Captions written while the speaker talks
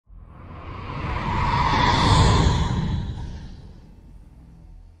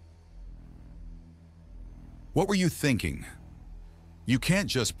What were you thinking? You can't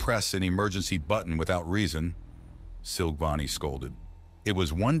just press an emergency button without reason, Silvani scolded. It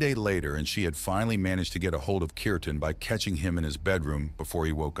was one day later and she had finally managed to get a hold of Kirtan by catching him in his bedroom before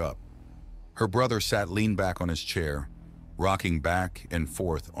he woke up. Her brother sat leaned back on his chair, rocking back and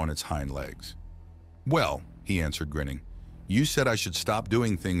forth on its hind legs. Well, he answered, grinning, you said I should stop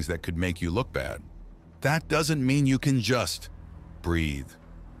doing things that could make you look bad. That doesn't mean you can just breathe.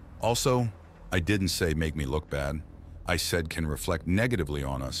 Also, I didn't say make me look bad. I said can reflect negatively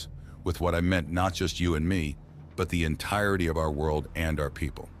on us, with what I meant not just you and me, but the entirety of our world and our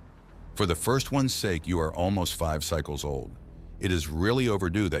people. For the first one's sake, you are almost 5 cycles old. It is really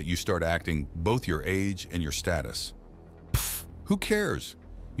overdue that you start acting both your age and your status. Pfft, who cares?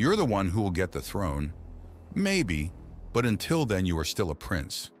 You're the one who will get the throne. Maybe, but until then you are still a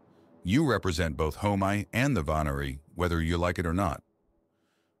prince. You represent both Homai and the Vanari, whether you like it or not.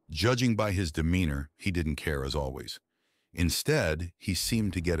 Judging by his demeanor, he didn't care as always. Instead, he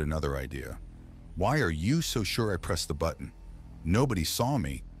seemed to get another idea. Why are you so sure I pressed the button? Nobody saw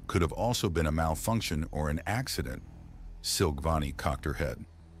me. Could have also been a malfunction or an accident. Silvani cocked her head.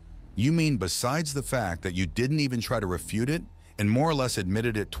 You mean besides the fact that you didn't even try to refute it and more or less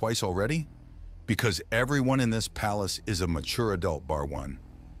admitted it twice already? Because everyone in this palace is a mature adult, bar one.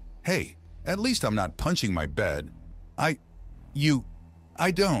 Hey, at least I'm not punching my bed. I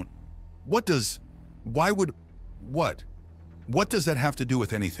don't. What does that have to do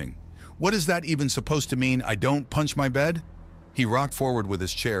with anything? What is that even supposed to mean, I don't punch my bed? He rocked forward with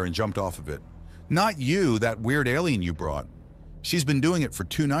his chair and jumped off of it. Not you, that weird alien you brought. She's been doing it for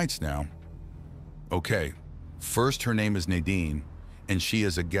 2 nights now. Okay, first her name is Nadine, and she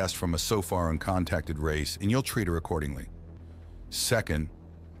is a guest from a so far uncontacted race, and you'll treat her accordingly. Second,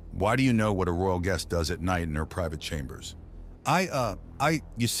 why do you know what a royal guest does at night in her private chambers?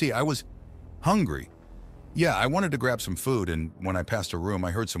 You see, I was hungry. Yeah, I wanted to grab some food, and when I passed a room, I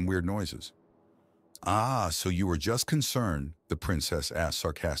heard some weird noises. Ah, so you were just concerned, the princess asked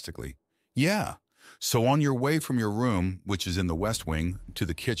sarcastically. Yeah, so on your way from your room, which is in the West Wing, to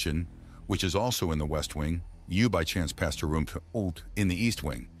the kitchen, which is also in the West Wing, you by chance passed a room to Olt in the East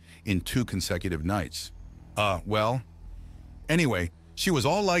Wing, in 2 consecutive nights. Well, anyway, she was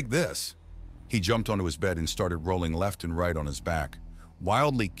all like this. He jumped onto his bed and started rolling left and right on his back,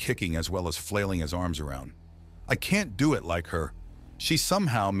 wildly kicking as well as flailing his arms around. I can't do it like her. She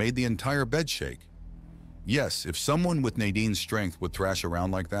somehow made the entire bed shake. Yes, if someone with Nadine's strength would thrash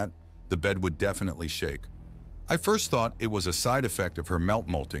around like that, the bed would definitely shake. I first thought it was a side effect of her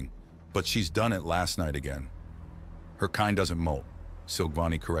molting, but she's done it last night again. Her kind doesn't molt,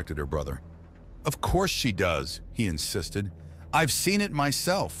 Silvani corrected her brother. Of course she does, he insisted. I've seen it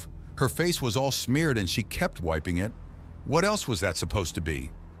myself. Her face was all smeared and she kept wiping it. What else was that supposed to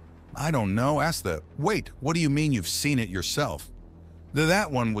be? I don't know, Wait, what do you mean you've seen it yourself?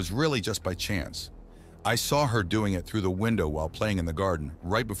 That one was really just by chance. I saw her doing it through the window while playing in the garden,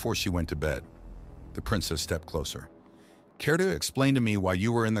 right before she went to bed. The princess stepped closer. Care to explain to me why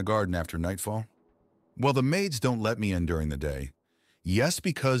you were in the garden after nightfall? Well, the maids don't let me in during the day. Yes,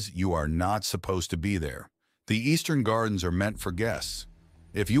 because you are not supposed to be there. The Eastern Gardens are meant for guests.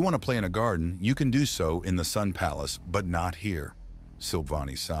 If you want to play in a garden, you can do so in the Sun Palace, but not here.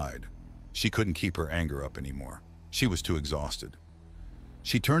 Silvani sighed. She couldn't keep her anger up anymore. She was too exhausted.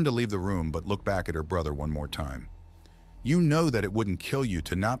 She turned to leave the room, but looked back at her brother one more time. You know that it wouldn't kill you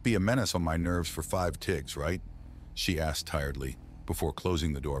to not be a menace on my nerves for 5 tigs, right? She asked tiredly, before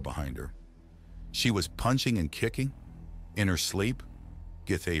closing the door behind her. She was punching and kicking? In her sleep?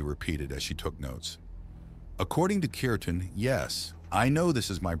 Githey repeated as she took notes. According to Kirtan, yes, I know this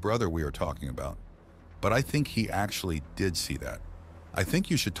is my brother we are talking about, but I think he actually did see that. I think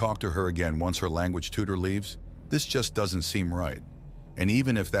you should talk to her again once her language tutor leaves. This just doesn't seem right. And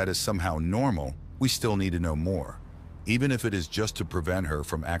even if that is somehow normal, we still need to know more, even if it is just to prevent her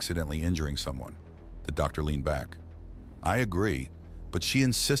from accidentally injuring someone. The doctor leaned back. I agree, but she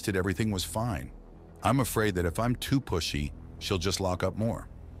insisted everything was fine. I'm afraid that if I'm too pushy, she'll just lock up more.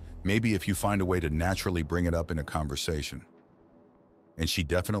 Maybe if you find a way to naturally bring it up in a conversation. And she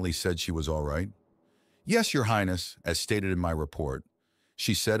definitely said she was all right? Yes, Your Highness, as stated in my report.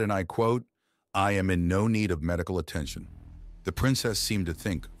 She said, and I quote, I am in no need of medical attention. The princess seemed to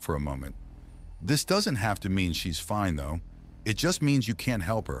think for a moment. This doesn't have to mean she's fine, though. It just means you can't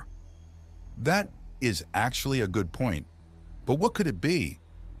help her. That is actually a good point. But what could it be?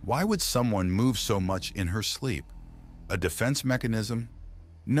 Why would someone move so much in her sleep? A defense mechanism?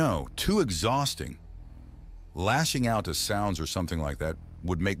 No, too exhausting. Lashing out to sounds or something like that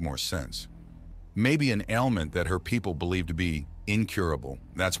would make more sense. Maybe an ailment that her people believe to be incurable.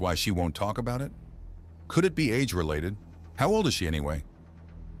 That's why she won't talk about it? Could it be age-related? How old is she anyway?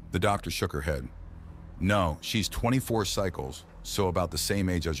 The doctor shook her head. No, she's 24 cycles, so about the same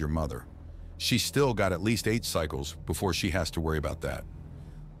age as your mother. She's still got at least 8 cycles before she has to worry about that.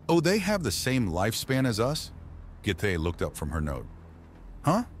 Oh, they have the same lifespan as us? Githe looked up from her note.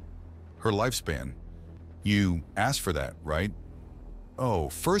 Huh? Her lifespan. You asked for that, right? Oh,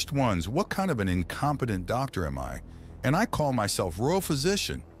 first ones, what kind of an incompetent doctor am I? And I call myself royal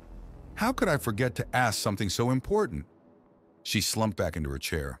physician. How could I forget to ask something so important? She slumped back into her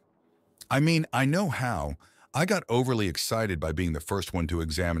chair. I mean, I know how. I got overly excited by being the first one to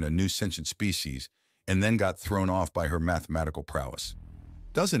examine a new sentient species and then got thrown off by her mathematical prowess.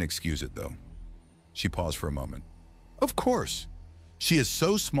 Doesn't excuse it, though. She paused for a moment. Of course. She is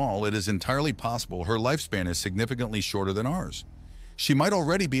so small it is entirely possible her lifespan is significantly shorter than ours. She might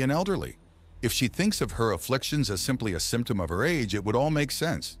already be an elderly. If she thinks of her afflictions as simply a symptom of her age, it would all make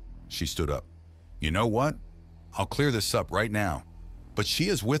sense. She stood up. You know what? I'll clear this up right now. But she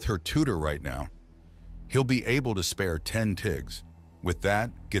is with her tutor right now. He'll be able to spare 10 tigs. With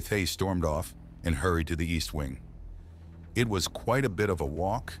that, Githe stormed off and hurried to the east wing. It was quite a bit of a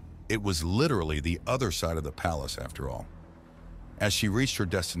walk. It was literally the other side of the palace, after all. As she reached her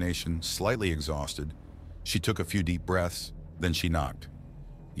destination, slightly exhausted, she took a few deep breaths, then she knocked.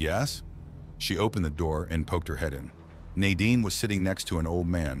 Yes? She opened the door and poked her head in. Nadine was sitting next to an old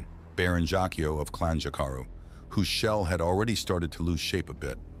man, Baron Jacchio of Clan Jakaru, whose shell had already started to lose shape a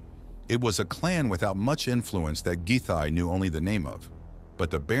bit. It was a clan without much influence that Githe knew only the name of, but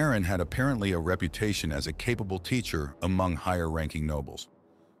the Baron had apparently a reputation as a capable teacher among higher-ranking nobles.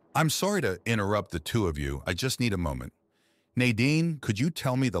 I'm sorry to interrupt the two of you, I just need a moment. Nadine, could you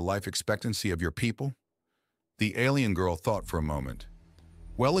tell me the life expectancy of your people? The alien girl thought for a moment.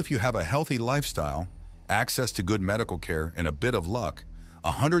 Well, if you have a healthy lifestyle, access to good medical care, and a bit of luck,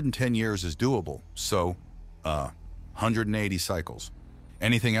 110 years is doable, so, 180 cycles.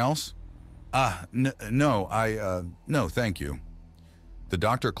 Anything else? No, thank you. The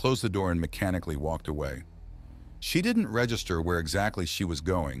doctor closed the door and mechanically walked away. She didn't register where exactly she was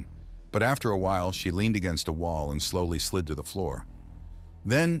going, but after a while she leaned against a wall and slowly slid to the floor.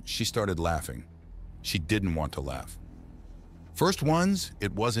 Then she started laughing. She didn't want to laugh. First ones,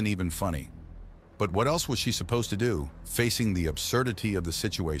 it wasn't even funny. But what else was she supposed to do, facing the absurdity of the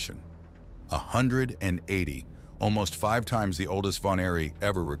situation? 180, almost 5 times the oldest Von Eyre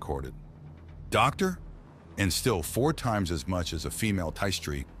ever recorded. Doctor? And still 4 times as much as a female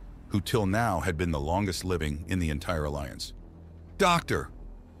Taistri, who till now had been the longest living in the entire alliance. Doctor!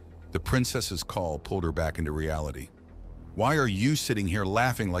 The princess's call pulled her back into reality. Why are you sitting here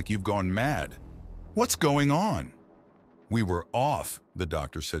laughing like you've gone mad? What's going on? We were off, the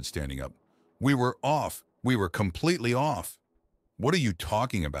doctor said, standing up. We were off. We were completely off. What are you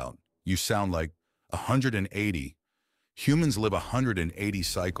talking about? You sound like 180. Humans live 180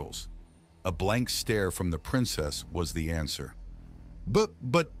 cycles. A blank stare from the princess was the answer.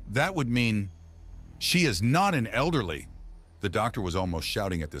 But that would mean she is not an elderly. The doctor was almost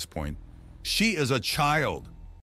shouting at this point. She is a child.